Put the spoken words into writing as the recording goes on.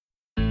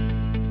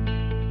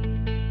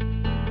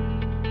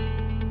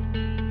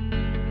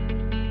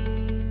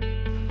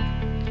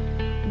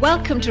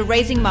Welcome to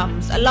Raising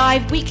Mums, a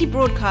live weekly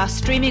broadcast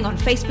streaming on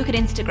Facebook and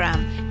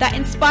Instagram that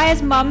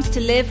inspires mums to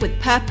live with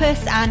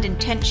purpose and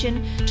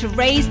intention, to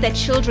raise their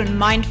children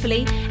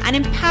mindfully, and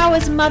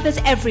empowers mothers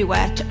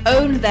everywhere to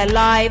own their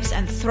lives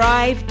and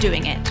thrive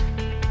doing it.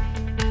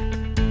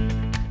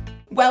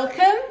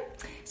 Welcome.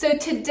 So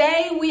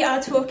today we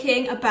are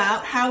talking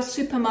about how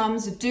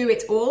supermums do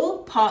it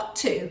all, part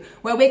 2,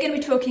 where we're going to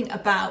be talking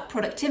about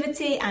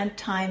productivity and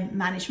time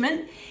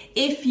management.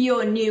 If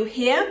you're new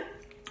here,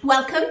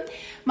 welcome.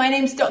 My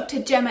name's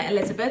Dr. Gemma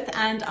Elizabeth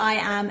and I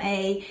am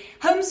a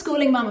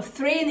homeschooling mum of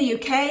 3 in the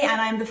UK, and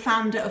I'm the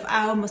founder of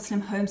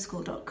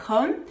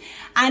OurMuslimHomeschool.com.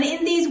 And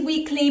in these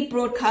weekly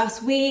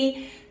broadcasts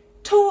I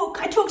talk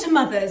to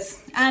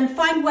mothers and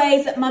find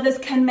ways that mothers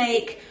can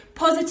make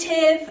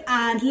positive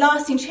and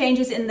lasting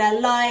changes in their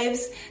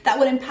lives that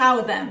will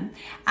empower them.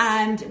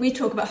 And we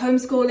talk about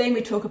homeschooling,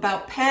 we talk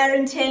about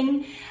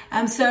parenting.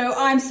 So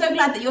I'm so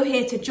glad that you're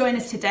here to join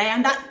us today,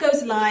 and that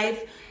goes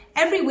live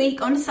every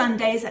week on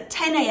Sundays at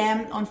 10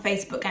 a.m. on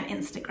Facebook and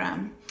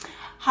Instagram.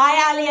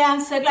 Hi Alia,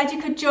 I'm so glad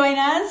you could join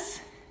us.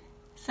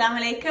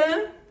 Assalamu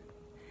alaikum.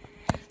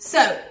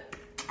 So,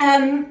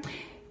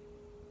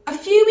 a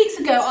few weeks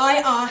ago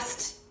I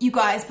asked you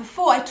guys,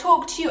 before I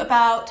talked to you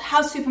about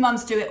how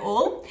supermums do it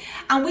all,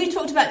 and we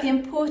talked about the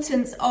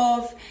importance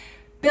of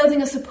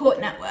building a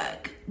support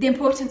network, the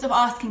importance of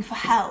asking for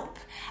help.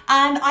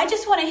 And I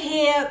just want to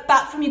hear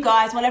back from you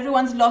guys while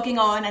everyone's logging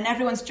on and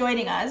everyone's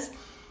joining us,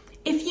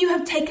 if you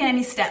have taken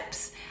any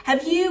steps.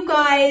 Have you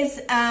guys,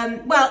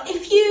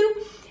 if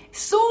you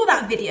saw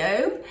that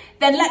video,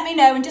 then let me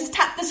know and just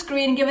tap the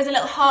screen and give us a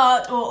little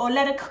heart or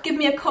give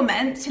me a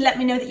comment to let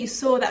me know that you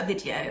saw that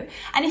video.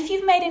 And if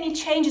you've made any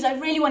changes, I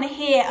really want to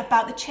hear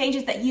about the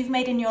changes that you've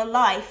made in your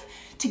life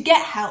to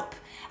get help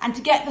and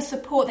to get the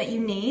support that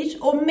you need.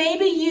 Or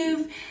maybe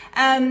you've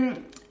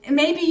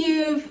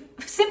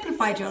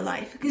simplified your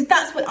life, because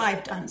that's what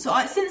I've done. So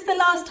since the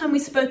last time we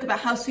spoke about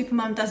how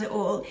Supermum does it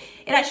all,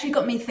 it actually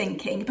got me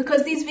thinking,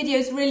 because these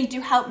videos really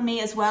do help me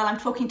as well. I'm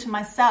talking to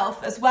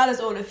myself as well as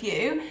all of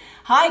you.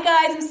 Hi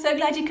guys, I'm so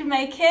glad you could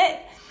make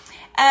it.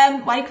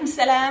 Walaikum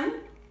salam.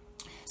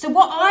 So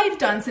what I've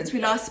done since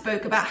we last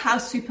spoke about how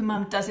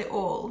Supermum does it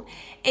all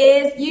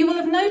is, you will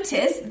have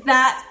noticed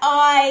that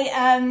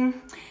I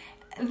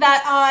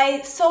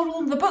sold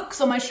all the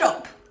books on my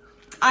shop.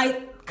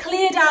 I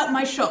cleared out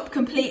my shop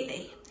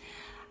completely.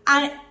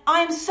 And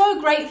I'm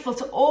so grateful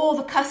to all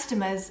the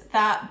customers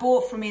that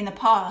bought from me in the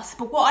past.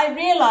 But what I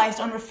realized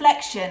on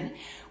reflection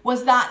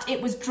was that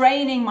it was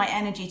draining my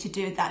energy to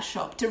do that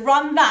shop, to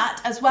run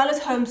that as well as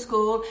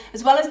homeschool,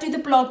 as well as do the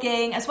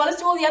blogging, as well as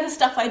do all the other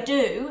stuff I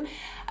do.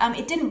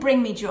 It didn't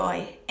bring me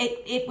joy.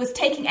 It was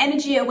taking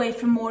energy away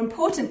from more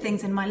important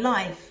things in my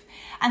life.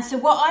 And so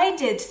what I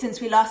did since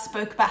we last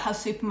spoke about how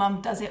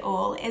Supermum does it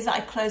all is that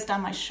I closed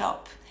down my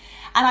shop.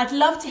 And I'd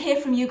love to hear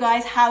from you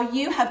guys how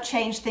you have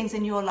changed things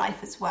in your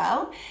life as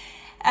well.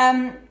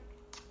 But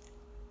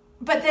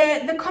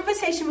the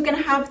conversation we're going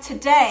to have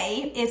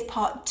today is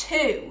part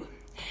 2.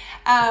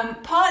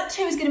 Part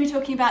 2 is going to be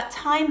talking about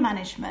time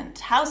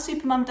management, how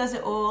Supermum does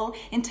it all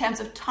in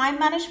terms of time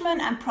management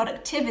and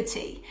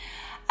productivity.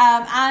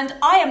 And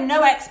I am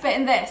no expert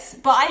in this,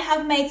 but I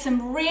have made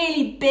some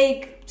really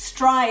big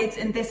strides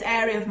in this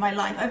area of my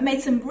life. I've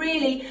made some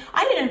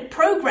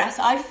progress,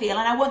 I feel,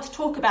 and I want to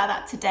talk about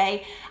that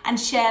today and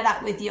share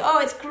that with you. Oh,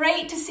 it's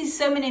great to see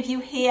so many of you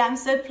here. I'm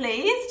so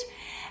pleased.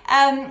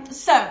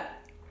 So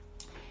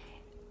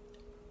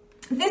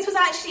this was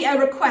actually a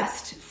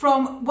request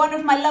from one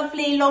of my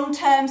lovely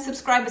long-term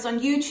subscribers on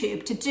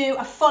YouTube to do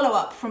a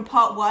follow-up from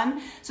part 1.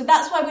 So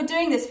that's why we're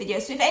doing this video.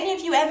 So if any of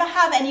you ever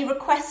have any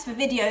requests for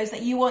videos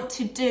that you want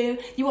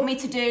me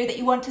to do, that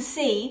you want to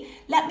see,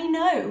 let me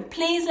know.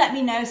 Please let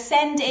me know.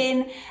 Send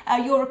in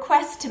your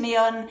requests to me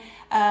on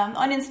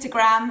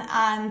Instagram,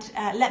 and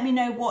let me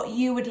know what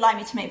you would like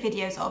me to make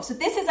videos of. So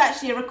this is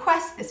actually a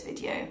request, this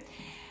video.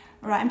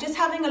 Right, I'm just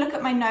having a look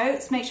at my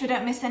notes, make sure I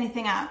don't miss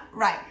anything out.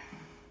 Right.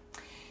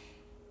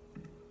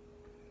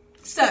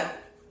 So,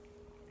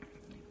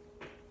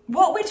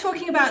 what we're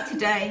talking about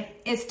today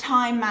is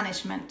time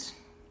management.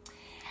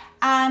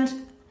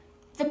 And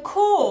the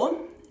core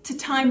to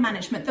time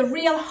management, the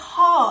real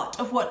heart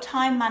of what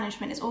time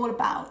management is all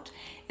about,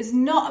 is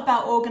not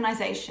about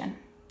organization.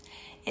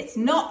 It's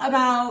not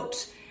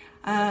about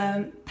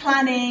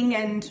planning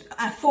and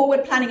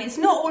forward planning. It's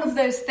not all of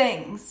those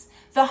things.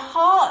 The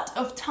heart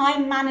of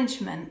time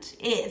management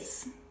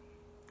is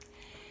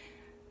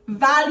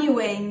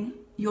valuing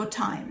your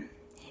time.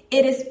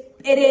 It is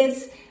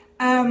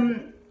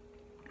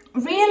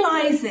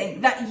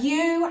realizing that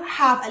you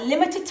have a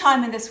limited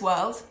time in this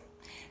world,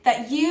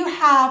 that you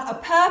have a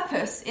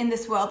purpose in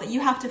this world that you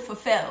have to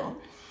fulfill,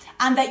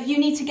 and that you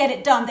need to get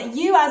it done, that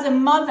you as a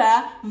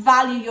mother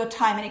value your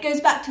time. And it goes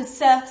back to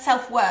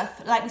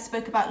self-worth, like we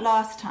spoke about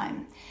last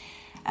time.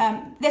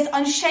 This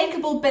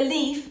unshakable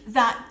belief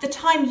that the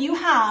time you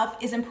have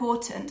is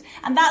important.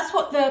 And that's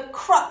what the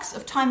crux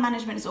of time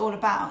management is all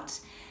about.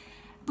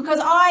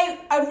 Because I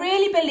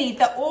really believe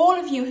that all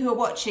of you who are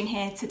watching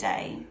here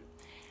today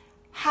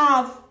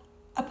have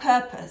a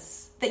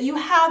purpose, that you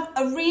have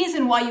a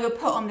reason why you were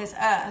put on this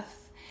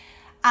earth,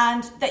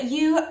 and that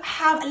you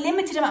have a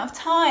limited amount of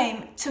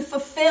time to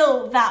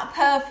fulfill that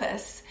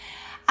purpose.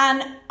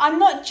 And I'm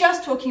not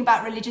just talking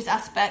about religious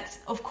aspects.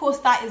 Of course,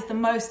 that is the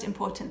most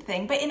important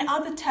thing. But in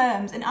other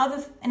terms, in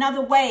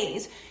other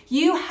ways,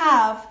 you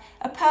have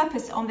a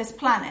purpose on this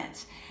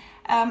planet.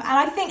 And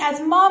I think as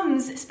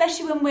mums,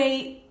 especially when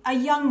we are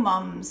young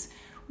mums,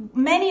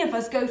 many of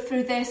us go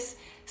through this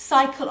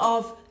cycle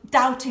of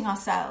doubting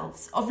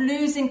ourselves, of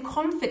losing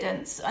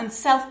confidence and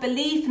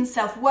self-belief and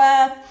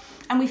self-worth.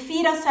 And we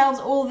feed ourselves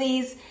all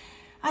these,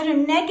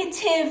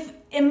 negative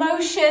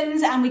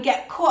emotions, and we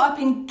get caught up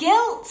in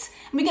guilt,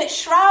 and we get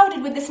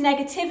shrouded with this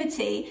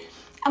negativity,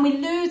 and we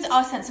lose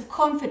our sense of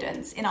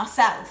confidence in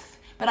ourselves.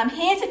 But I'm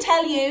here to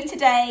tell you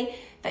today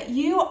that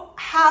you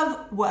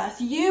have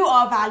worth, you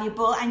are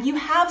valuable, and you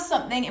have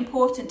something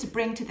important to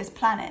bring to this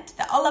planet,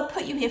 that Allah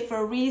put you here for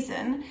a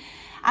reason.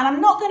 And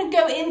I'm not going to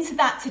go into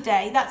that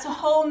today. That's a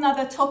whole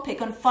nother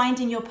topic on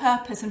finding your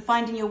purpose and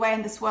finding your way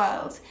in this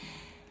world.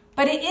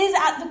 But it is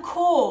at the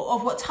core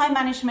of what time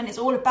management is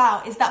all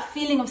about, is that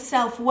feeling of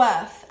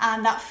self-worth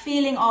and that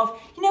feeling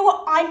of, you know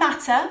what, I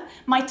matter,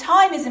 my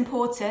time is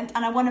important,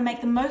 and I want to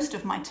make the most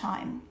of my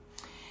time.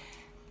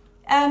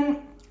 And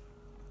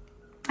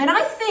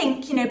I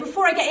think,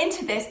 before I get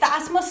into this,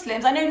 that as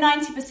Muslims, I know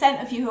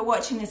 90% of you who are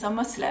watching this are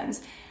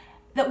Muslims,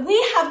 that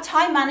we have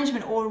time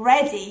management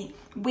already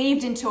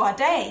weaved into our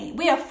day.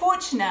 We are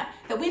fortunate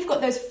that we've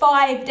got those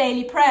 5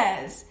 daily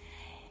prayers.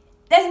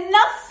 There's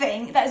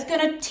nothing that is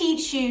going to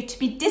teach you to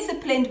be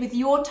disciplined with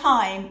your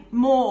time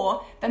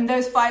more than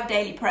those 5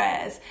 daily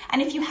prayers.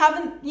 And if you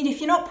haven't,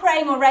 if you're not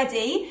praying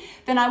already,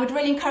 then I would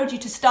really encourage you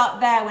to start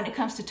there when it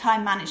comes to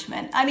time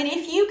management. I mean,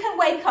 if you can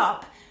wake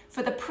up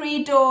for the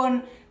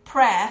pre-dawn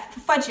prayer, for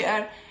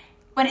Fajr,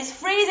 when it's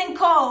freezing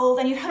cold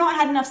and you've not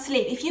had enough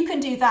sleep, if you can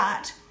do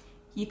that,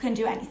 you can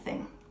do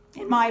anything,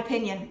 in my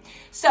opinion.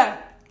 So,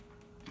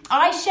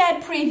 I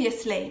shared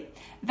previously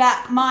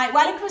that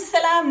Walaikum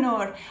Salam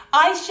Noor,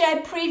 I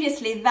shared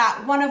previously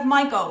that one of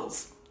my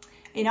goals,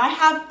 I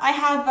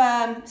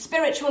have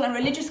spiritual and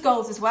religious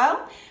goals as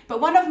well, but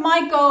one of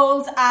my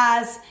goals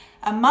as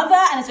a mother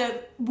and as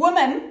a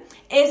woman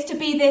is to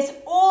be this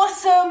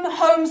awesome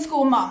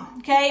homeschool mum,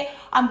 okay?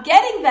 I'm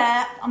getting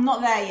there, I'm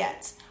not there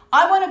yet.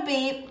 I want to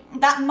be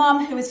that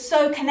mum who is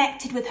so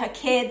connected with her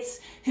kids,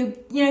 who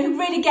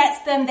really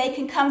gets them. They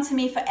can come to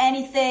me for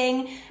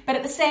anything, but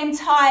at the same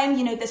time,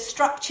 there's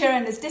structure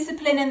and there's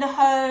discipline in the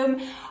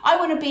home. I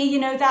want to be,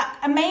 that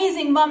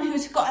amazing mum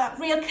who's got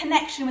a real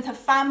connection with her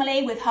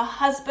family, with her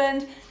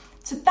husband.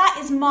 So that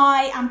is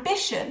my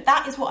ambition.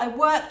 That is what I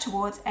work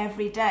towards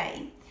every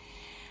day.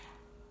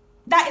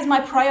 That is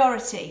my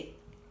priority.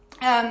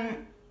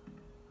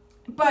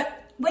 But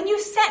when you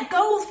set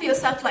goals for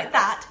yourself like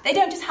that, they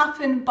don't just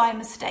happen by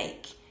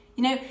mistake.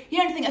 You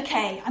don't think,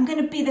 okay, I'm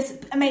going to be this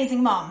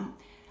amazing mum,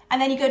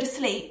 and then you go to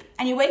sleep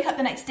and you wake up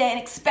the next day and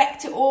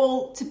expect it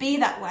all to be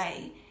that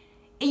way.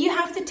 You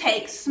have to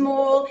take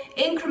small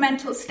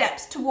incremental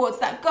steps towards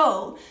that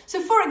goal.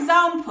 So for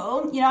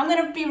example, I'm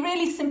going to be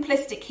really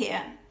simplistic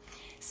here.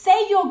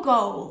 Say your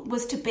goal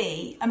was to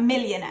be a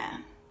millionaire,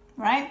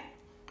 right?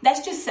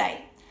 Let's just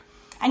say.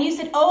 And you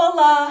said, oh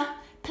Allah,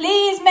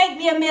 please make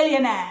me a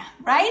millionaire,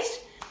 right?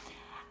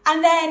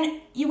 And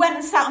then you went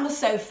and sat on the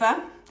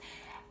sofa,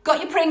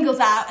 got your Pringles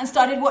out and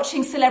started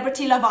watching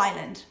Celebrity Love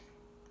Island.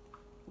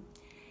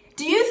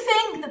 Do you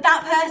think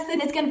that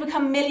person is going to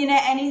become a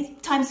millionaire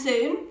anytime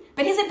soon?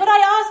 But he said, but I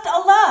asked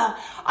Allah.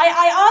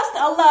 I asked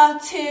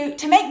Allah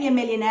to make me a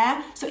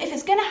millionaire. So if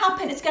it's going to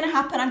happen, it's going to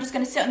happen. I'm just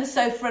going to sit on the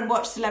sofa and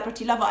watch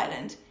Celebrity Love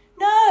Island.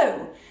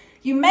 No,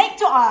 you make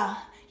dua.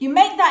 You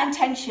make that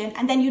intention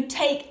and then you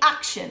take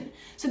action.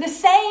 So the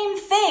same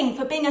thing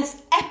for being an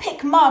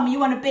epic mum you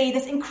want to be,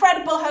 this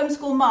incredible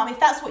homeschool mum, if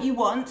that's what you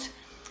want,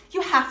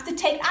 you have to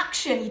take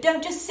action. You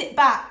don't just sit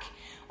back.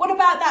 What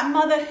about that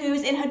mother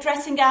who's in her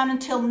dressing gown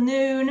until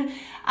noon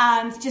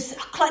and just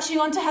clutching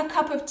onto her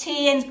cup of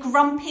tea and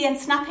grumpy and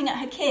snapping at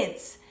her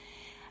kids?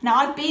 Now,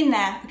 I've been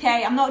there,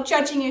 okay? I'm not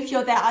judging you if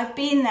you're there. I've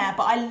been there.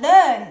 But I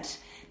learned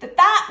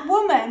that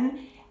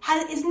woman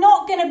is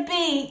not going to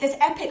be this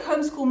epic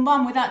homeschool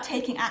mum without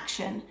taking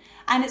action.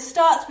 And it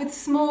starts with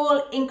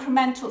small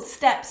incremental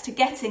steps to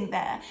getting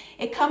there.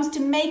 It comes to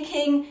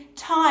making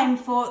time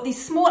for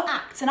these small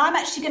acts. And I'm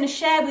actually going to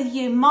share with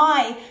you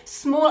my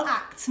small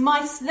acts,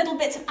 my little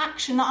bits of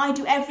action that I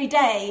do every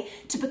day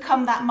to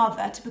become that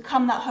mother, to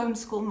become that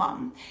homeschool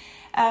mum.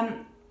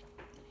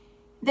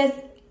 There's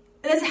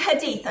a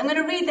hadith. I'm going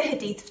to read the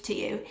hadith to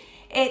you.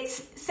 It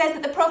says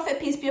that the Prophet,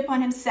 peace be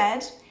upon him,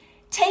 said,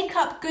 "Take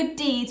up good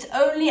deeds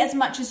only as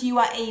much as you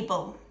are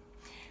able.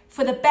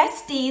 For the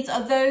best deeds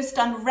are those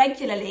done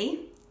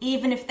regularly,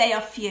 even if they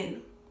are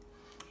few."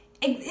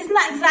 Isn't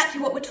that exactly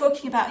what we're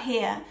talking about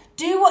here?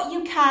 Do what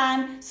you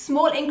can,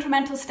 small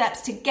incremental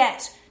steps to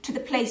get to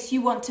the place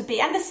you want to be.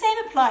 And the same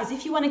applies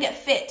if you want to get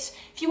fit,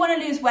 if you want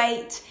to lose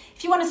weight,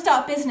 if you want to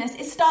start a business.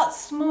 It starts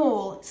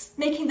small,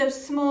 making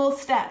those small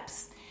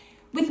steps.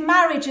 With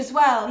marriage as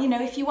well,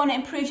 if you want to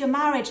improve your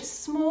marriage,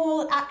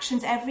 small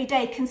actions every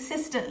day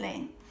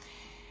consistently.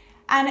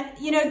 And,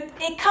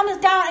 it comes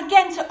down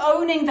again to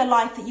owning the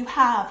life that you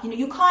have.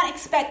 You can't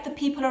expect the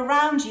people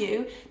around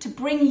you to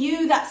bring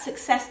you that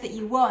success that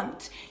you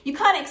want. You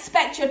can't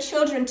expect your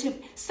children to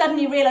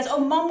suddenly realize, oh,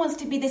 mum wants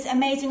to be this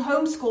amazing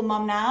homeschool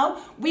mum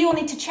now. We all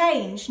need to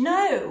change.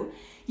 No,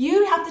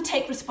 you have to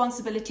take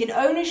responsibility and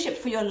ownership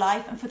for your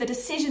life and for the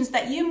decisions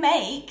that you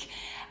make.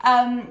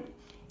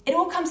 It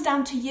all comes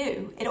down to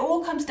you. It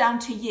all comes down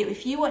to you.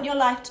 If you want your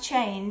life to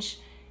change,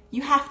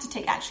 you have to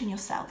take action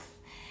yourself.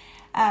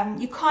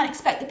 You can't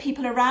expect the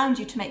people around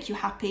you to make you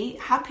happy.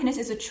 Happiness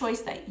is a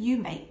choice that you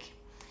make.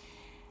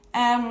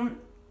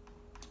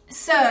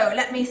 So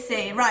let me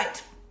see.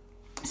 Right.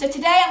 So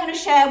today I'm going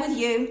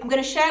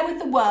to share with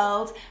the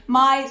world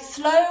my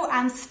slow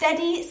and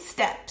steady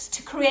steps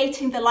to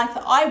creating the life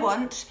that I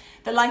want,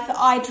 the life that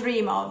I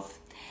dream of.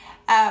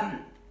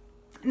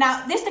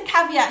 Now, there's the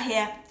caveat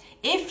here.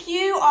 If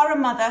you are a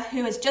mother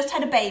who has just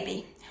had a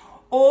baby,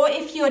 or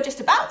if you're just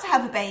about to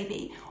have a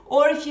baby,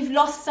 or if you've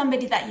lost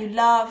somebody that you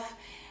love,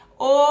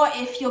 or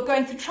if you're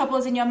going through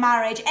troubles in your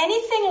marriage,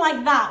 anything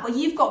like that where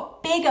you've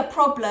got bigger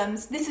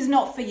problems, this is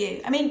not for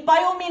you. I mean, by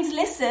all means,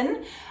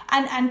 listen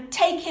and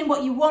take in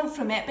what you want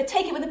from it, but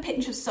take it with a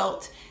pinch of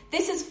salt.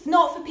 This is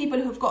not for people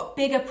who've got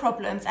bigger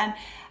problems, and,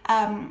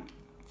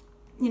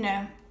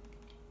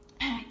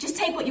 just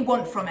take what you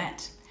want from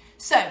it.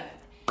 So,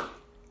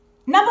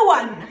 number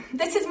one,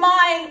 this is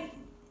my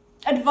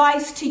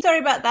advice to you. Sorry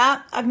about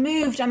that. I've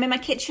moved. I'm in my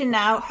kitchen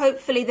now.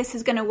 Hopefully this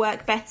is going to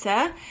work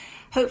better.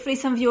 Hopefully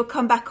some of you will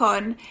come back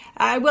on.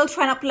 I will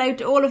try and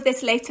upload all of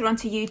this later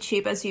onto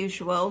YouTube as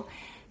usual.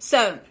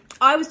 So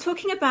I was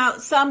talking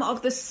about some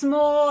of the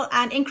small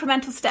and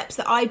incremental steps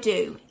that I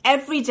do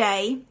every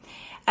day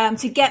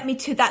to get me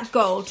to that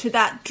goal, to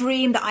that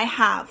dream that I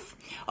have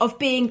of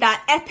being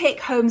that epic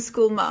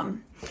homeschool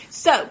mum.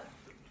 So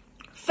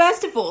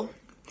first of all,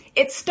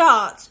 it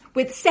starts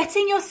with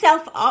setting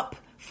yourself up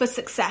for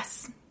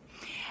success.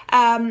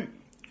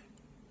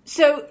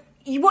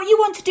 What you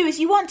want to do is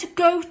you want to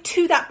go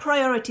to that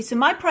priority. So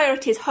my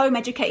priority is home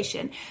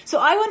education. So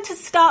I want to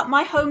start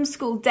my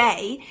homeschool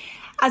day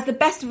as the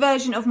best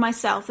version of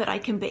myself that I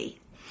can be.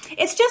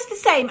 It's just the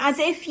same as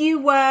if you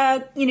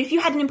were, if you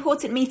had an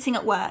important meeting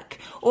at work,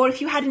 or if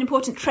you had an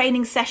important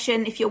training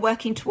session, if you're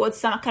working towards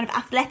some kind of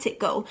athletic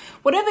goal,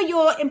 whatever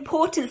your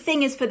important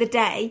thing is for the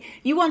day,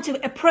 you want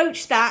to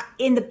approach that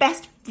in the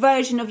best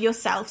version of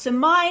yourself. So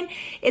mine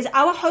is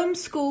our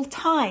homeschool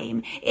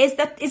time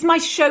is my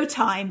show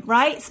time,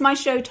 right? It's my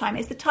show time.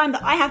 It's the time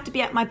that I have to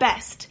be at my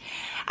best.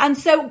 And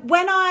so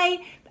when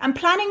I am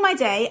planning my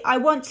day, I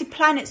want to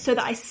plan it so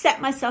that I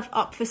set myself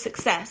up for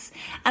success.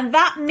 And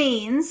that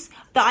means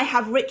that I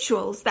have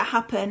rituals that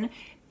happen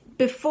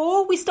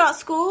before we start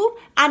school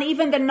and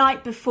even the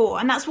night before.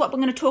 And that's what we're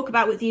going to talk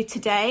about with you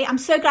today. I'm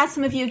so glad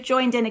some of you have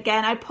joined in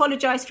again. I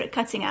apologize for it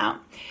cutting out.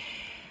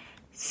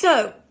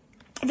 So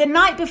the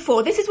night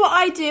before, this is what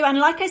I do. And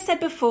like I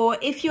said before,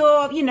 if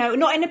you're,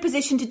 not in a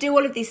position to do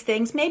all of these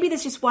things, maybe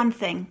there's just one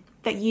thing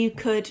that you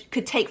could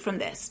take from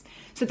this.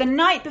 So the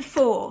night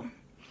before,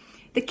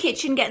 the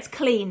kitchen gets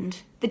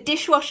cleaned, the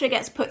dishwasher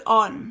gets put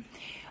on,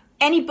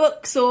 any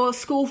books or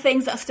school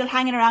things that are still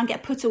hanging around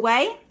get put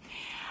away.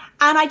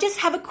 And I just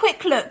have a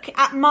quick look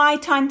at my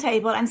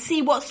timetable and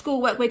see what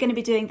schoolwork we're going to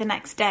be doing the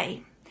next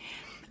day.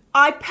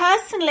 I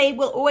personally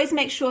will always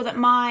make sure that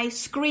my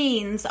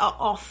screens are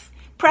off,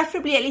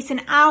 preferably at least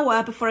an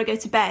hour before I go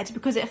to bed,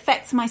 because it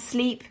affects my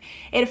sleep,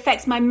 it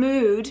affects my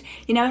mood.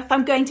 If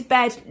I'm going to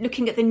bed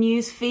looking at the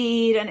news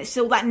feed and it's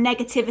all that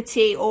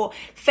negativity, or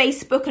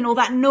Facebook and all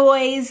that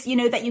noise,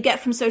 that you get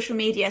from social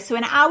media. So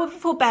an hour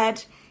before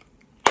bed,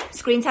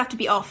 screens have to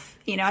be off.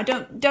 I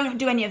don't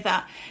do any of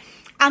that.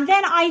 And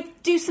then I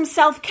do some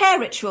self-care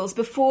rituals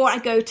before I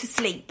go to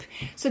sleep.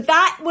 So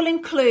that will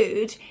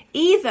include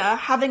either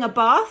having a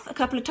bath a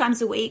couple of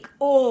times a week,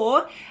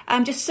 or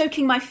just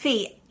soaking my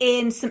feet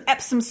in some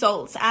Epsom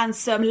salts and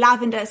some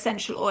lavender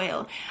essential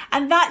oil.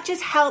 And that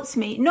just helps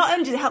me. Not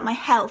only does it help my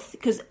health,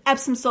 because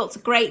Epsom salts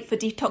are great for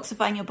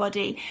detoxifying your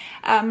body,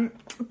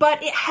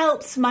 but it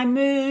helps my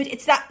mood.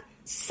 It's that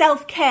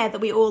self-care that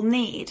we all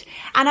need.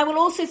 And I will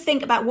also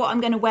think about what I'm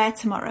going to wear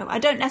tomorrow. I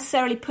don't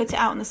necessarily put it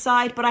out on the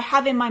side, but I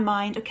have in my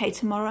mind, okay,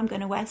 tomorrow I'm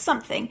going to wear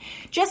something.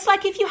 Just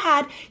like if you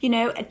had,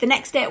 the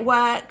next day at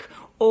work,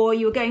 or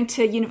you were going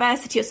to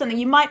university or something,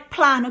 you might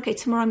plan, okay,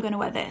 tomorrow I'm going to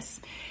wear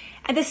this.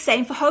 And the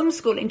same for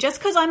homeschooling. Just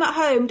because I'm at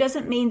home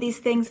doesn't mean these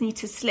things need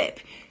to slip.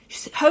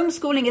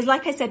 Homeschooling is,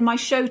 like I said, my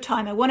show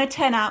time. I want to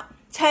turn up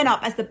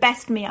as the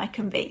best me I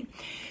can be.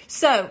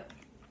 So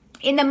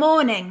in the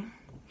morning,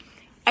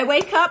 I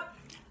wake up,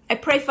 I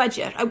pray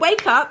Fajr. I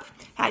wake up,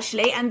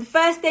 actually, and the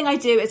first thing I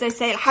do is I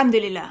say,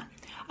 Alhamdulillah.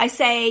 I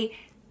say,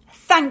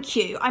 thank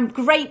you, I'm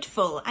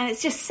grateful, and it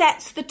just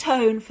sets the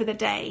tone for the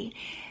day.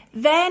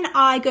 Then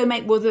I go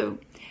make wudu.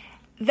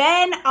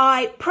 Then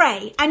I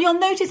pray. And you'll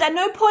notice at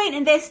no point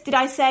in this did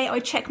I say, I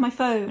check my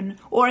phone,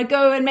 or I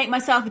go and make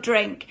myself a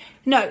drink.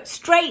 No,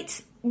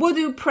 straight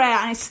wudu prayer,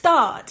 and I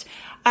start.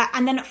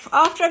 And then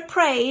after I've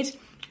prayed,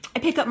 I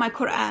pick up my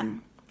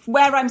Quran.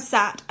 Where I'm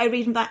sat, I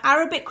read the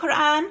Arabic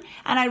Quran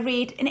and I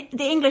read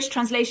the English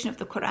translation of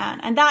the Quran.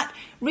 And that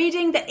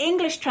reading the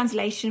English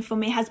translation for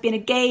me has been a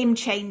game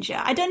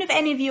changer. I don't know if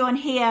any of you on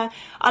here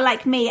are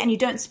like me and you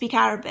don't speak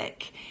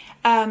Arabic.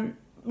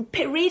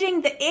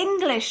 Reading the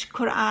English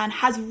Quran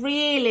has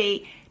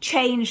really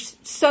changed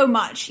so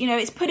much. You know,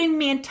 it's putting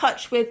me in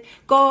touch with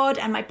God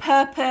and my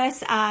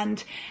purpose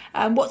and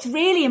what's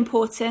really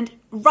important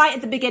right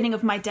at the beginning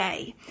of my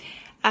day.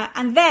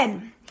 And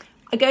then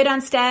I go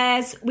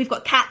downstairs, we've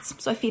got cats,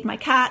 so I feed my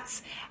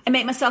cats. I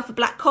make myself a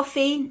black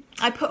coffee.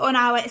 I put on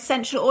our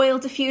essential oil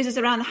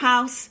diffusers around the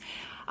house.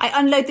 I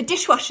unload the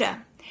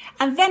dishwasher.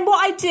 And then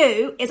what I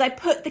do is I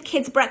put the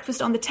kids'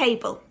 breakfast on the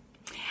table.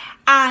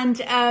 And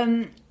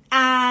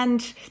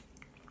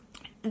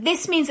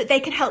this means that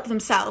they can help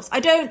themselves. I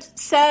don't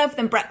serve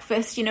them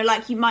breakfast, you know,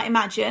 like you might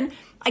imagine.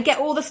 I get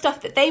all the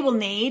stuff that they will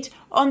need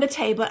on the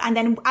table, and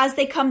then as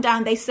they come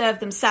down, they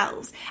serve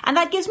themselves. And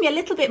that gives me a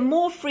little bit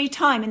more free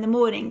time in the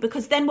morning,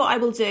 because then what I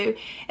will do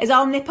is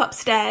I'll nip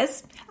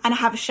upstairs and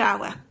have a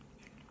shower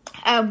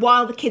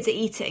while the kids are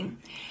eating.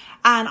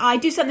 And I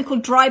do something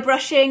called dry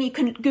brushing. You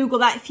can Google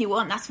that if you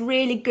want. That's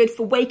really good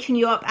for waking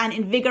you up and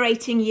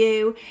invigorating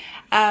you.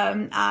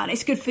 And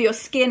it's good for your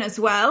skin as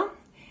well.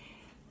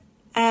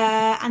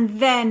 And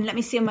then, let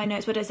me see on my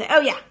notes, what did I say?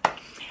 Oh, yeah.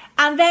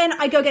 And then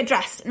I go get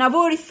dressed. Now, I've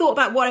already thought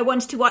about what I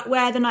wanted to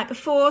wear the night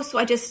before, so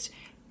I just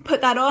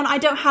put that on. I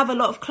don't have a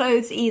lot of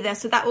clothes either,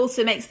 so that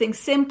also makes things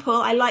simple.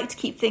 I like to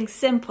keep things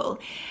simple.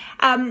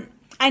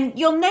 And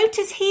you'll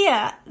notice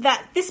here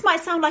that this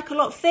might sound like a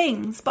lot of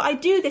things, but I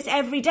do this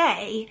every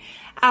day.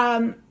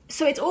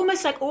 So it's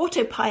almost like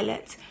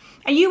autopilot.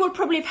 And you will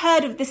probably have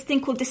heard of this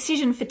thing called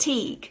decision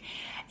fatigue.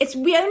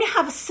 We only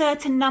have a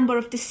certain number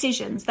of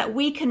decisions that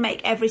we can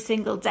make every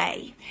single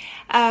day.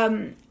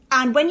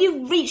 And when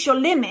you reach your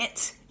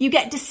limit, you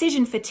get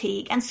decision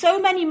fatigue. And so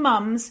many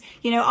mums,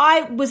 you know,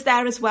 I was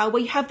there as well,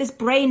 where you have this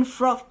brain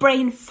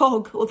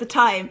fog all the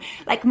time,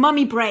 like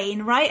mummy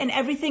brain, right? And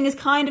everything is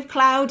kind of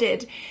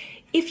clouded.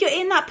 If you're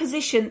in that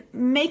position,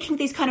 making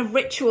these kind of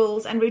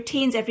rituals and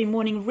routines every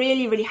morning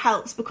really, really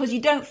helps, because you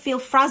don't feel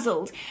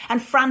frazzled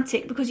and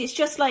frantic, because it's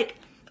just like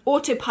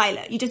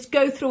autopilot. You just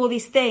go through all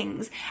these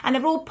things, and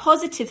they're all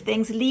positive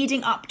things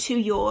leading up to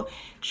your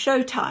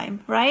showtime,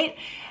 right?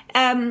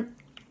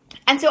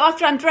 And so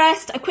after I'm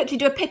dressed, I quickly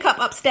do a pickup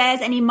upstairs,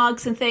 any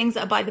mugs and things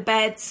that are by the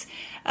beds.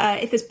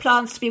 If there's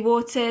plants to be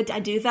watered, I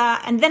do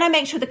that. And then I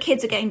make sure the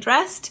kids are getting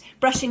dressed,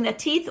 brushing their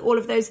teeth, all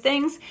of those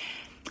things.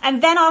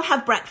 And then I'll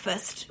have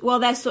breakfast while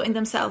they're sorting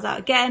themselves out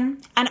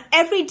again. And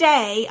every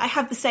day I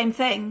have the same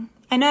thing.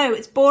 I know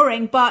it's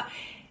boring, but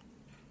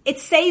it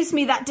saves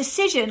me that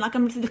decision. Like,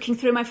 I'm looking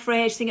through my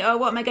fridge thinking, oh,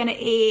 what am I going to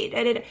eat?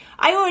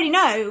 I already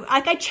know.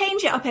 Like, I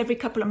change it up every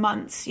couple of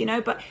months, you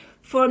know, but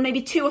for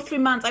maybe 2 or 3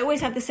 months, I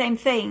always have the same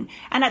thing.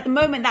 And at the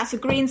moment, that's a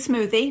green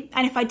smoothie.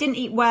 And if I didn't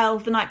eat well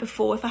the night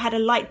before, if I had a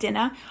light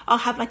dinner, I'll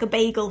have like a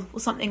bagel or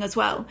something as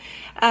well.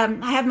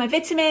 I have my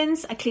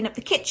vitamins, I clean up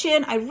the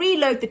kitchen, I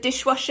reload the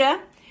dishwasher,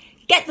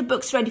 get the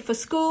books ready for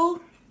school,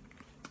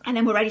 and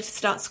then we're ready to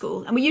start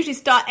school. And we usually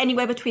start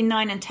anywhere between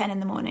 9 and 10 in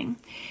the morning.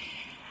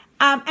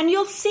 And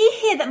you'll see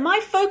here that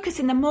my focus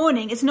in the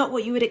morning is not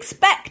what you would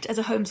expect as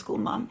a homeschool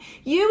mum.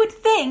 You would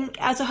think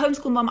as a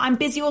homeschool mum, I'm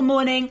busy all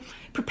morning,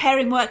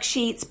 preparing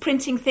worksheets,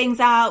 printing things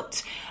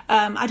out,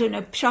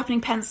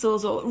 sharpening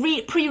pencils or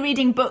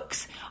pre-reading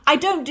books. I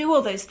don't do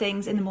all those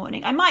things in the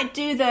morning. I might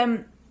do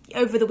them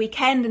over the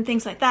weekend and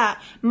things like that.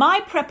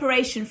 My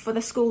preparation for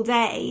the school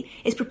day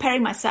is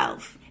preparing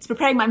myself. It's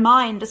preparing my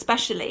mind,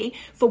 especially,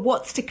 for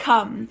what's to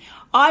come.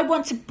 I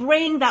want to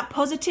bring that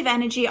positive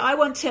energy. I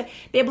want to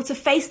be able to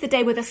face the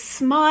day with a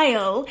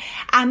smile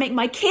and make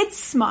my kids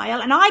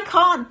smile. And I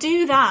can't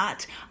do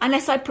that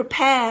unless I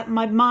prepare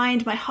my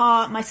mind, my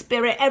heart, my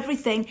spirit,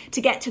 everything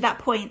to get to that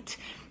point.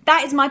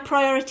 That is my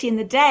priority in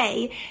the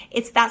day.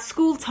 It's that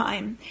school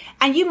time.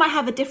 And you might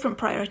have a different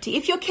priority.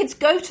 If your kids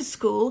go to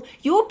school,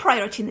 your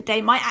priority in the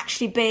day might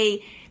actually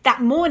be that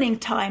morning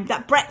time,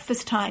 that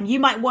breakfast time. You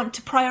might want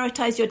to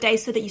prioritize your day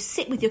so that you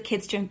sit with your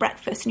kids during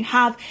breakfast and you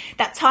have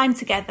that time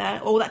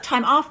together, or that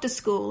time after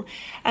school.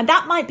 And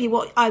that might be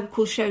what I would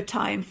call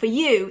showtime for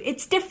you.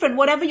 It's different,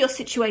 whatever your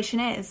situation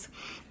is.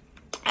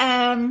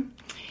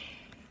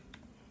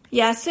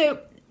 So,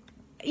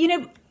 you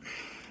know,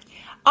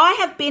 I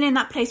have been in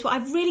that place where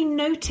I've really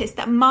noticed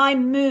that my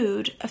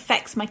mood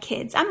affects my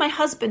kids and my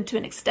husband to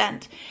an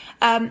extent.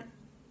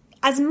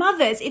 As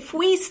mothers, if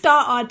we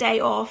start our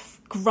day off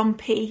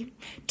grumpy,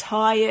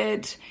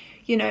 tired,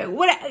 you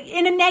know,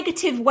 in a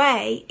negative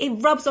way, it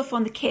rubs off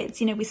on the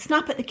kids. You know, we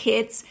snap at the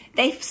kids,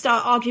 they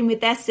start arguing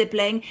with their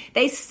sibling,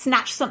 they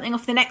snatch something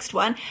off the next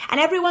one, and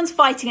everyone's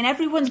fighting and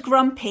everyone's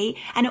grumpy,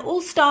 and it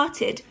all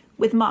started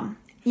with mum,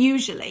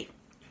 usually.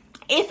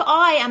 If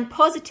I am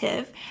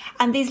positive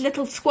and these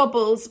little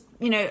squabbles,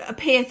 you know,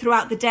 appear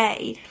throughout the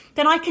day,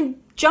 then I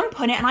can jump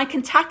on it and I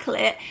can tackle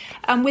it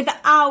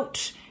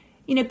without,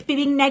 you know,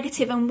 being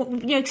negative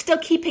and, you know, still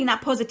keeping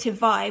that positive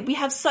vibe. We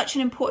have such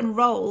an important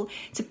role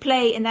to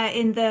play in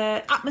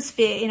the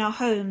atmosphere in our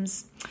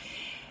homes.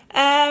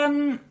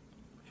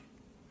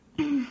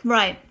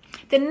 Right.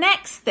 The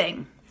next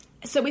thing.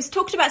 So we've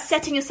talked about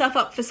setting yourself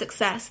up for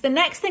success. The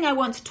next thing I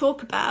want to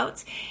talk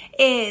about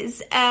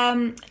is,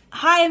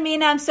 hi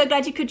Amina, I'm so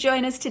glad you could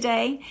join us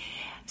today.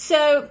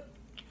 So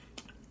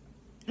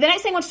the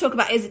next thing I want to talk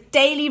about is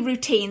daily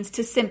routines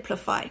to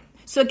simplify.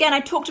 So again, I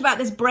talked about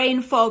this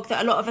brain fog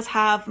that a lot of us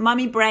have,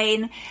 mummy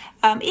brain.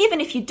 Even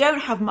if you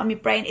don't have mummy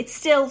brain, it's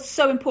still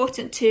so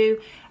important to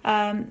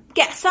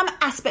get some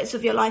aspects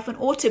of your life on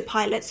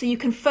autopilot so you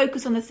can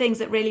focus on the things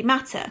that really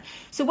matter.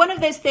 So one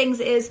of those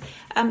things is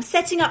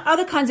setting up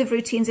other kinds of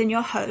routines in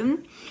your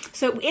home.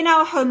 So in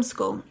our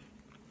homeschool,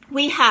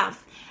 we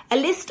have a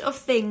list of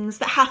things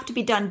that have to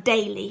be done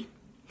daily.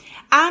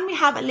 And we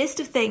have a list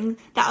of things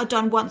that are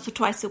done once or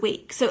twice a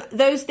week. So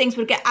those things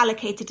will get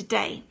allocated a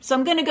day. So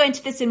I'm going to go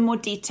into this in more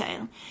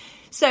detail.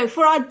 So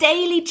for our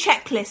daily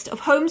checklist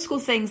of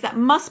homeschool things that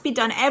must be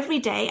done every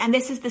day, and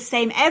this is the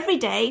same every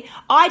day,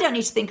 I don't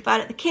need to think about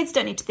it, the kids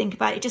don't need to think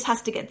about it, it just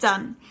has to get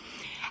done.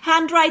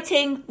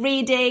 Handwriting,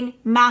 reading,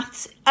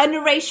 maths, a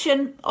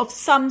narration of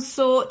some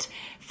sort,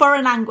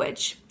 foreign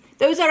language.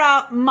 Those are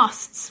our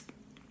musts.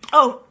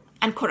 Oh,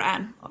 and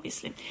Quran,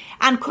 obviously.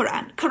 And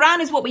Quran. Quran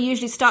is what we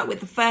usually start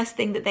with, the first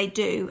thing that they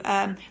do,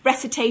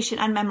 recitation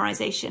and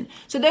memorization.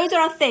 So those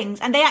are our things,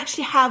 and they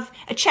actually have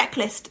a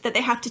checklist that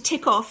they have to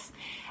tick off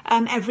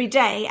every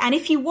day. And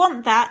if you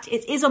want that,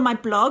 it is on my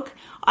blog.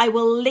 I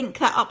will link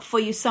that up for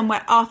you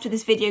somewhere after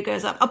this video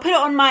goes up. I'll put it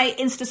on my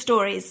Insta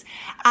stories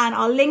and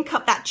I'll link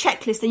up that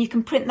checklist and you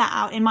can print that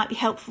out. It might be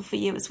helpful for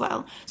you as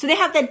well. So they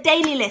have their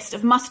daily list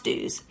of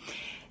must-dos.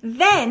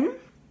 Then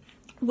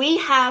we'll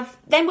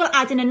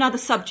add in another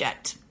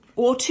subject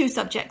or two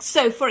subjects.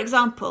 So for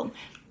example,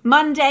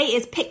 Monday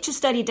is picture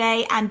study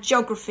day and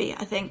geography,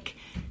 I think.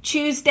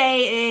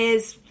 Tuesday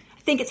is,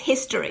 I think it's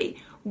history.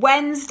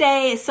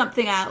 Wednesday is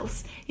something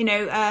else.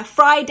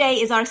 Friday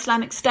is our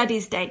Islamic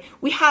studies day.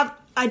 We have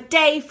a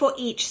day for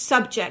each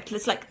subject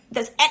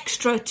that's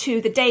extra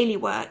to the daily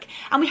work.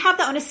 And we have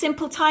that on a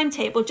simple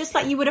timetable, just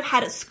like you would have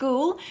had at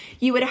school.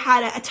 You would have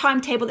had a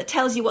timetable that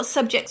tells you what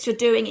subjects you're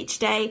doing each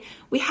day.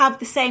 We have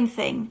the same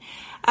thing.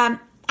 And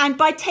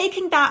by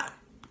taking that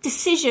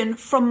decision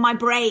from my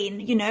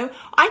brain,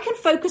 I can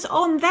focus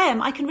on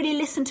them. I can really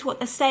listen to what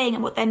they're saying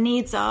and what their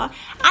needs are.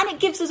 And it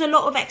gives us a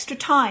lot of extra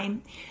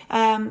time.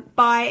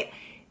 By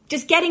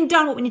just getting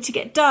done what we need to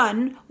get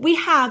done, we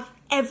have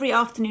every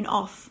afternoon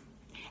off.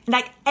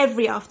 Like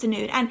every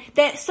afternoon. And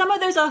some of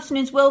those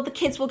afternoons the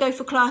kids will go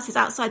for classes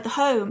outside the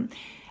home.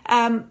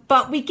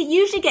 But we can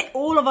usually get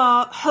all of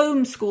our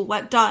homeschool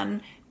work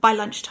done by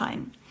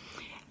lunchtime.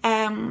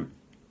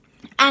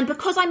 And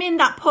because I'm in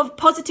that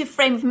positive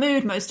frame of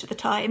mood most of the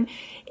time,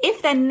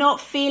 if they're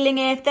not feeling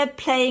it, if they're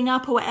playing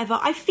up or whatever,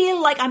 I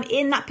feel like I'm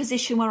in that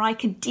position where I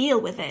can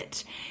deal with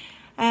it.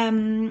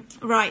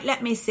 Right,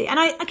 let me see. And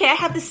I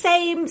have the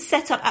same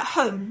setup at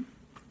home.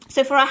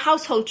 So for our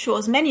household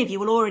chores, many of you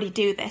will already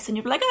do this and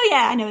you'll be like, oh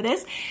yeah, I know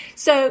this.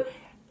 So,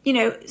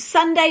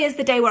 Sunday is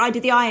the day where I do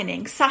the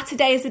ironing.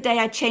 Saturday is the day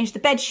I change the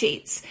bed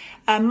sheets.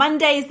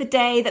 Monday is the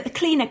day that the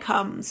cleaner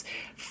comes.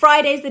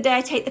 Friday is the day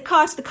I take the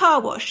car to the car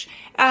wash.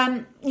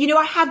 I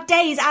have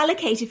days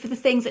allocated for the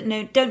things that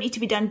don't need to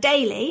be done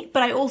daily,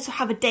 but I also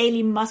have a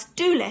daily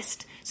must-do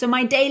list. So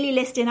my daily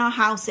list in our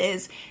house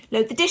is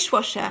load the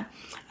dishwasher.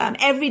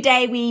 Every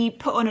day we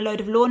put on a load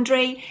of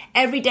laundry.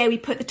 Every day we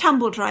put the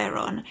tumble dryer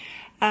on.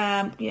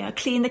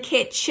 Clean the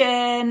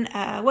kitchen.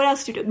 What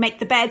else do we do? Make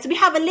the bed. So we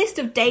have a list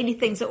of daily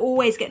things that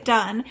always get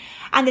done,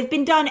 and they've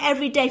been done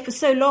every day for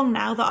so long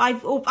now that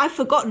I've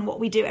forgotten what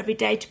we do every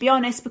day, to be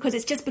honest, because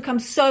it's just become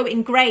so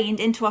ingrained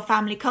into our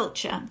family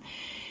culture.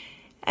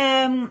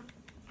 And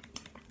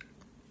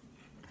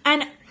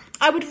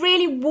I would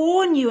really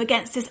warn you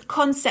against this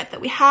concept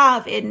that we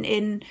have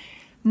in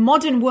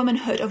modern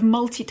womanhood of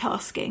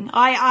multitasking.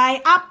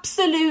 I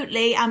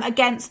absolutely am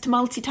against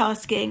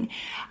multitasking.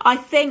 I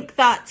think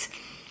that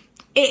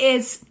it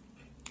is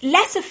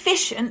less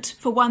efficient,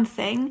 for one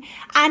thing,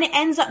 and it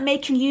ends up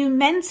making you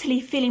mentally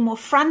feeling more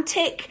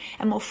frantic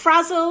and more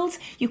frazzled.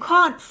 You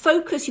can't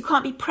focus, you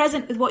can't be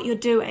present with what you're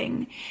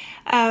doing.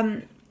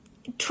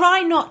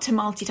 Try not to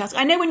multitask.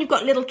 I know when you've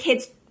got little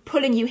kids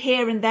pulling you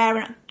here and there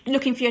and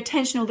looking for your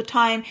attention all the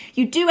time,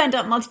 you do end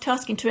up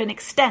multitasking to an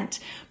extent.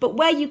 But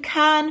where you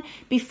can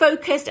be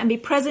focused and be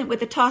present with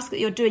the task that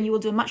you're doing, you will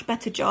do a much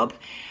better job.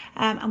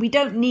 And you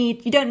don't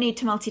need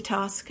to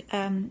multitask.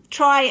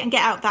 Try and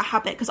get out that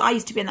habit, because I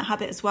used to be in that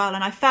habit as well.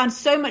 And I found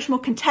so much more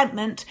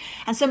contentment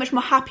and so much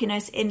more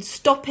happiness in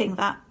stopping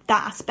that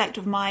aspect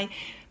of my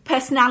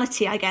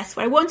personality, I guess,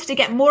 where I wanted to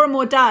get more and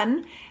more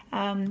done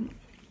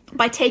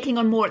by taking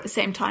on more at the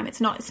same time. It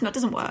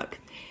doesn't work.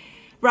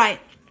 Right.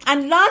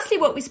 And lastly,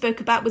 what we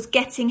spoke about was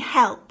getting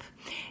help.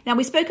 Now,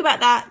 we spoke about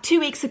that 2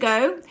 weeks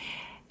ago.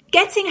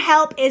 Getting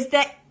help is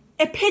the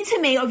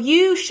epitome of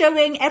you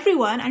showing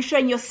everyone and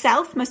showing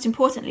yourself, most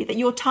importantly, that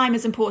your time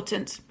is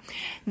important.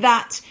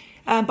 That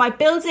by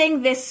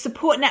building this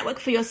support network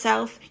for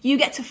yourself, you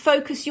get to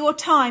focus your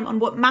time on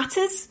what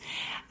matters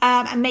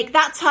and make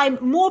that time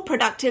more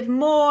productive,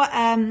 more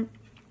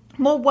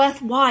more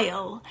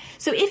worthwhile.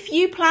 So if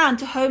you plan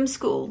to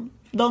homeschool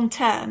long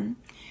term,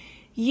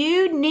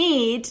 you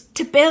need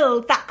to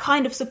build that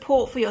kind of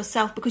support for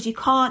yourself because you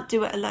can't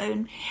do it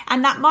alone.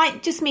 And that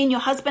might just mean your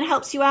husband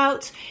helps you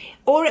out,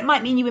 or it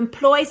might mean you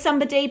employ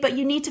somebody, but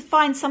you need to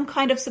find some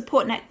kind of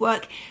support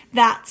network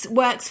that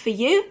works for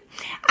you.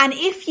 And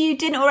if you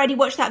didn't already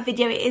watch that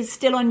video, it is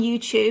still on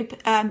YouTube,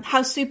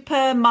 How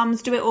Super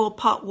Mums Do It All,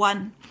 Part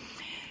 1.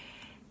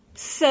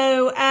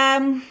 So,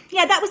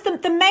 that was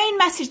the main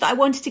message that I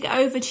wanted to get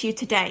over to you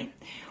today,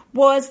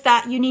 was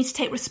that you need to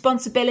take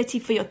responsibility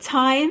for your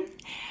time,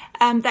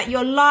 that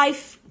your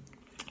life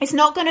is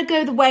not going to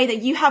go the way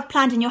that you have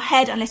planned in your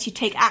head unless you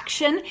take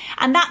action.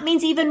 And that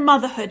means even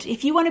motherhood.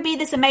 If you want to be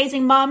this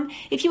amazing mum,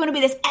 if you want to be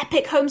this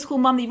epic homeschool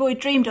mum that you've always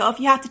dreamed of,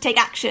 you have to take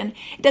action.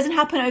 It doesn't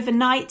happen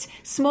overnight.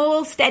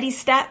 Small, steady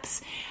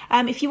steps.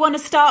 If you want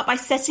to start by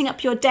setting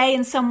up your day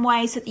in some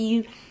way so that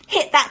you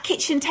hit that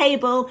kitchen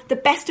table, the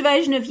best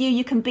version of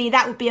you can be,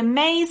 that would be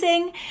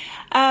amazing.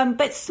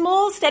 But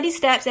small, steady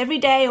steps every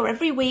day or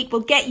every week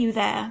will get you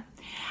there.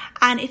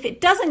 And if it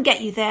doesn't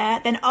get you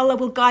there, then Allah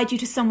will guide you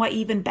to somewhere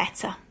even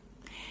better.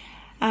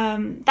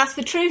 That's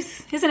the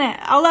truth, isn't it?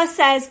 Allah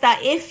says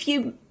that if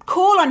you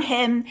call on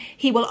him,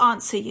 he will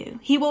answer you.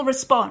 He will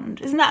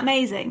respond. Isn't that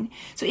amazing?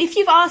 So if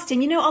you've asked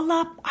him,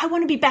 Allah, I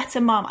want to be a better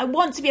mum. I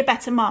want to be a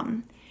better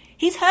mum.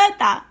 He's heard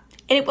that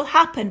and it will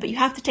happen, but you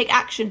have to take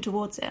action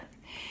towards it.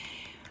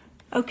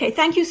 Okay,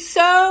 thank you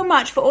so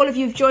much for all of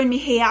you who've joined me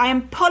here. I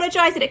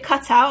apologise that it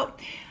cut out.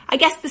 I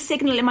guess the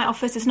signal in my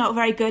office is not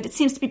very good. It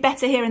seems to be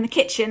better here in the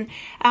kitchen.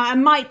 I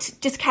might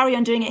just carry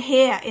on doing it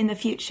here in the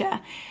future.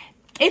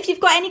 If you've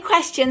got any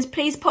questions,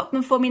 please pop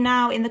them for me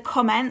now in the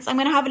comments. I'm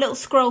going to have a little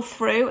scroll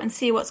through and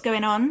see what's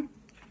going on.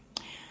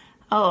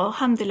 Oh,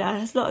 alhamdulillah,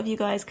 there's a lot of you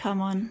guys come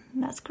on.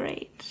 That's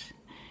great.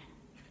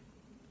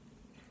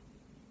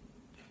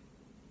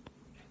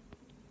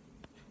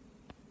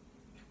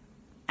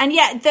 And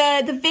yeah,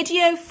 the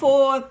video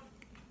for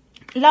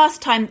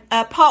last time,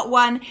 part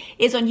 1,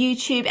 is on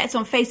YouTube. It's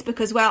on Facebook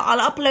as well.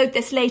 I'll upload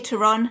this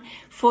later on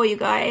for you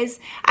guys.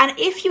 And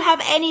if you have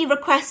any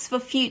requests for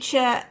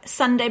future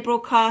Sunday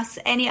broadcasts,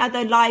 any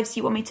other lives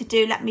you want me to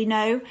do, let me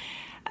know.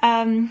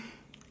 Assalamu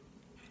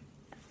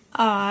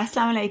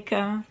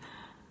alaikum.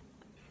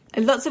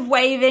 Lots of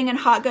waving and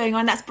heart going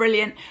on. That's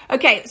brilliant.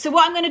 Okay, so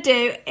what I'm going to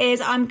do is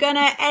I'm going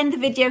to end the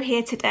video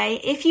here today.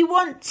 If you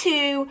want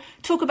to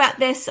talk about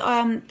this,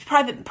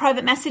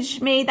 private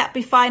message me, that'd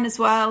be fine as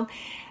well.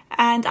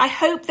 And I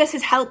hope this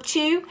has helped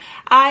you.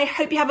 I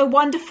hope you have a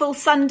wonderful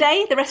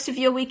Sunday, the rest of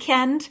your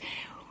weekend.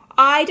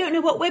 I don't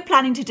know what we're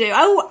planning to do.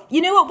 Oh, you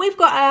know what?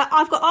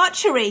 I've got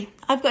archery.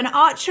 I've got an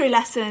archery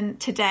lesson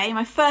today,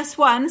 my first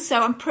one,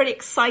 so I'm pretty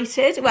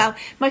excited. Well,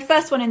 my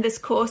first one in this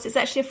course is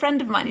actually a friend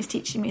of mine who's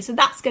teaching me, so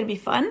that's going to be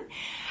fun.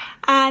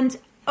 And,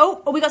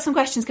 we got some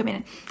questions coming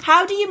in.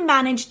 How do you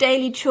manage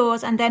daily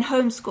chores and then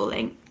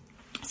homeschooling?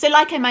 So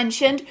like I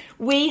mentioned,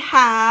 we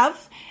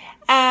have...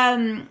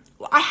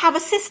 I have a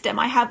system.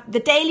 I have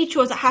the daily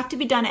chores that have to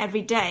be done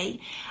every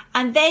day,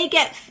 and they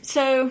get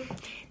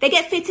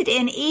fitted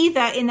in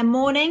either in the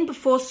morning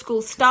before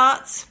school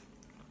starts,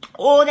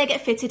 or they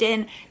get fitted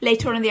in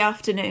later on in the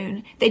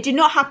afternoon. They do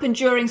not happen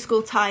during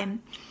school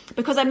time,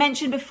 because I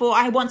mentioned before,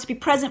 I want to be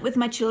present with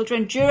my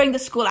children during the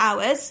school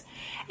hours.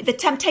 The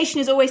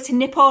temptation is always to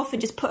nip off and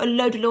just put a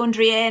load of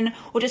laundry in,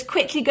 or just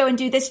quickly go and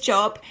do this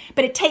job.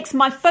 But it takes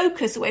my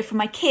focus away from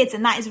my kids,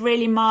 and that is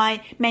really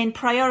my main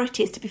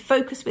priority, is to be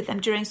focused with them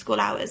during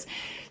school hours.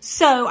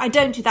 So I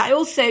don't do that.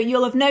 Also,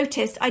 you'll have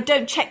noticed, I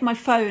don't check my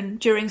phone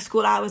during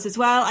school hours as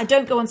well. I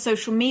don't go on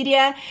social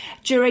media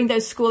during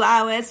those school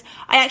hours.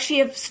 I actually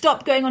have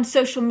stopped going on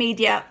social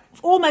media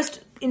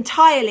almost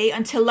entirely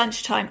until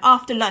lunchtime,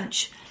 after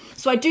lunch.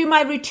 So I do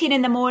my routine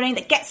in the morning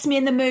that gets me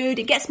in the mood,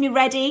 it gets me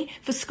ready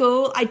for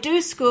school. I do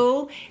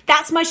school,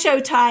 that's my show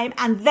time,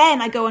 and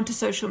then I go onto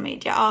social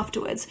media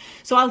afterwards.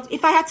 So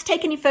if I have to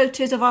take any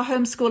photos of our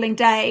homeschooling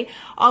day,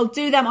 I'll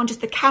do them on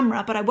just the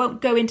camera, but I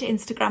won't go into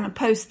Instagram and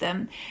post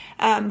them.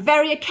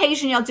 Very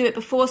occasionally I'll do it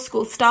before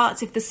school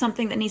starts if there's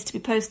something that needs to be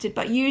posted,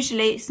 but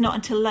usually it's not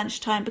until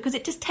lunchtime, because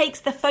it just takes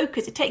the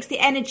focus, it takes the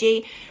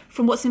energy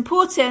from what's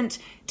important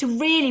to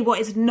really what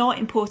is not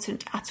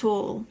important at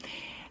all.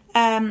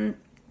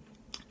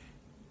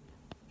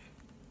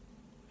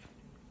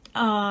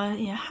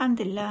 Yeah,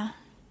 alhamdulillah.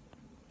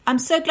 I'm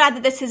so glad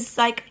that this is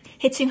like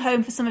hitting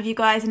home for some of you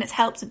guys and it's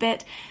helped a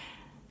bit.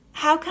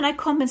 How can I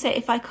compensate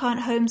if I can't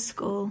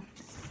homeschool?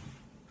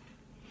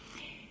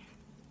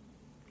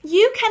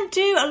 You can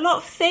do a lot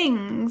of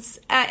things.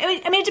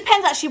 It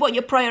depends actually what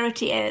your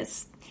priority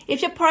is.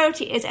 If your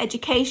priority is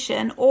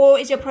education, or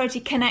is your priority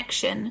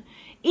connection,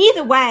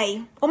 either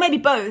way, or maybe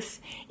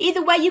both,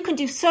 either way you can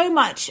do so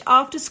much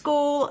after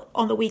school,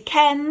 on the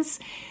weekends.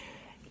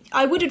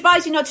 I would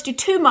advise you not to do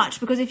too much,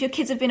 because if your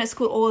kids have been at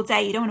school all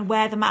day, you don't want to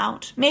wear them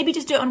out. Maybe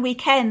just do it on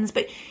weekends.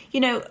 But,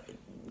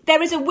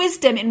 there is a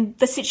wisdom in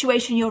the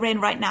situation you're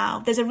in right now.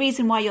 There's a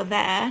reason why you're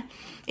there.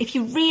 If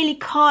you really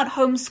can't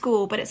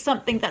homeschool, but it's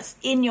something that's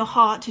in your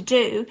heart to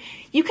do,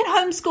 you can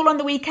homeschool on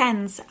the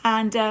weekends.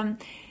 And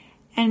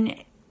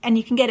and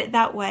you can get it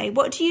that way.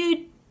 What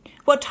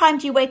time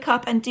do you wake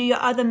up and do your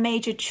other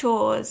major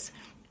chores?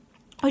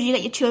 Or do you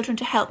get your children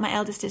to help? My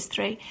eldest is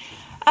 3.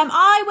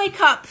 I wake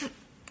up,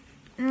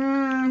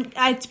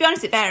 to be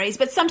honest, it varies,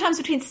 but sometimes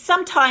between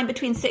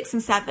 6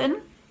 and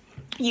 7,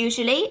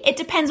 usually. It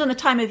depends on the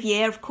time of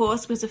year, of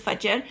course, with the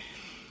Fajr.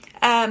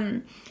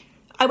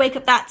 I wake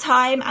up that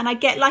time and I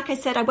get, like I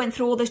said, I went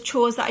through all those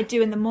chores that I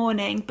do in the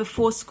morning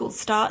before school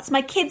starts.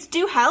 My kids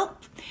do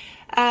help.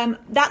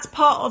 That's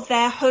part of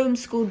their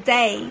homeschool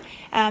day.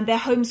 Their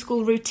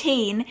homeschool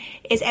routine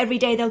is every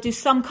day they'll do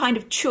some kind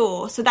of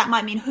chore. So that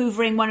might mean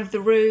hoovering one of the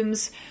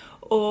rooms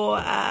or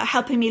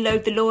helping me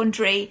load the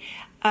laundry.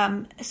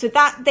 So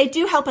that they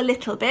do help a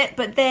little bit,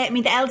 but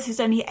the eldest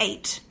is only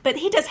 8, but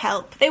he does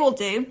help. They all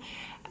do.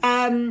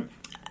 And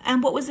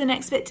what was the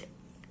next bit?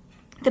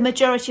 The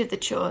majority of the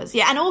chores.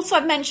 Yeah, and also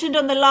I've mentioned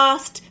on the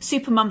last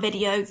Supermum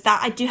video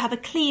that I do have a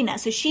cleaner.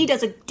 So she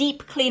does a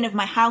deep clean of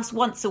my house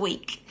once a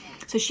week.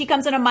 So she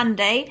comes on a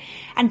Monday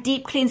and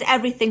deep cleans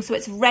everything so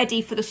it's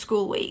ready for the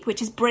school week,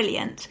 which is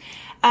brilliant.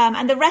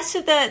 And the rest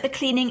of the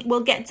cleaning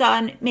will get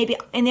done maybe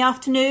in the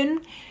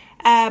afternoon,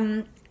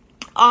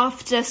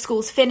 after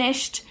school's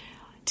finished.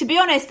 To be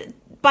honest,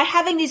 by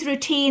having these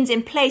routines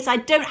in place, I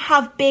don't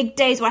have big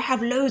days where I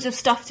have loads of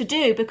stuff to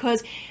do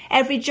because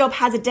every job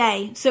has a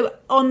day. So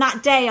on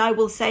that day, I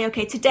will say,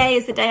 okay, today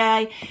is the day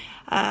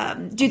I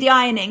do the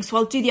ironing. So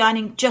I'll do the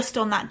ironing just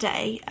on that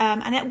day.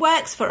 And it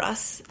works for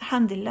us,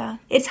 alhamdulillah.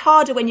 It's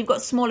harder when you've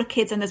got smaller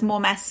kids and there's more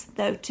mess,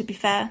 though, to be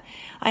fair.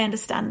 I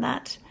understand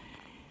that.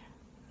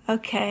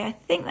 Okay, I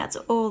think that's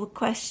all the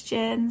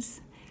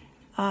questions.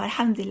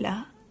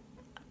 Alhamdulillah.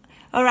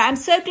 All right, I'm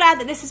so glad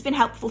that this has been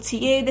helpful to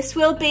you. This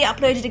will be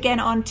uploaded again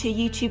onto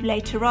YouTube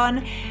later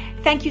on.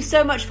 Thank you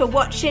so much for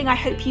watching. I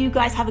hope you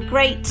guys have a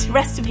great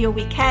rest of your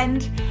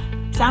weekend.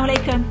 Assalamu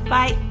alaikum.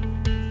 Bye.